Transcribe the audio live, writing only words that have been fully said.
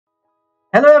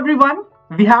Hello everyone,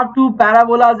 we have two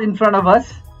parabolas in front of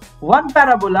us. One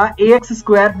parabola ax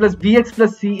square plus bx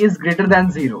plus c is greater than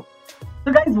 0.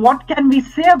 So guys, what can we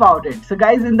say about it? So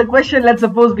guys, in the question, let's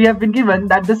suppose we have been given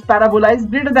that this parabola is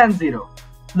greater than 0.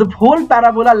 The whole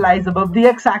parabola lies above the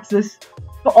x-axis.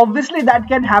 So obviously that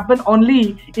can happen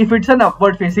only if it's an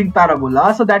upward facing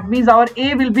parabola. So that means our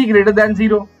a will be greater than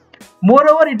 0.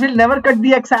 Moreover, it will never cut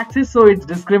the x-axis, so its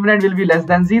discriminant will be less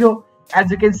than 0,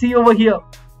 as you can see over here.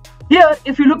 Here,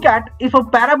 if you look at, if a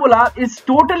parabola is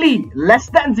totally less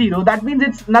than 0, that means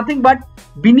it's nothing but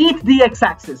beneath the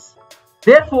x-axis.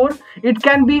 Therefore, it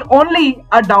can be only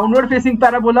a downward facing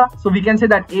parabola. So we can say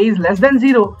that a is less than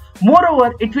 0.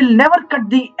 Moreover, it will never cut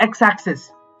the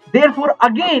x-axis. Therefore,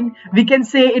 again, we can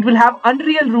say it will have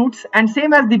unreal roots, and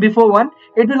same as the before one,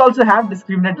 it will also have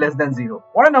discriminant less than 0.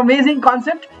 What an amazing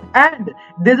concept. And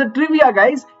there's a trivia,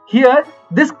 guys. Here,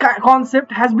 this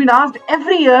concept has been asked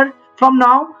every year from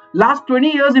now, last 20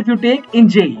 years if you take in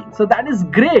JEE. So that is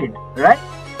great, right?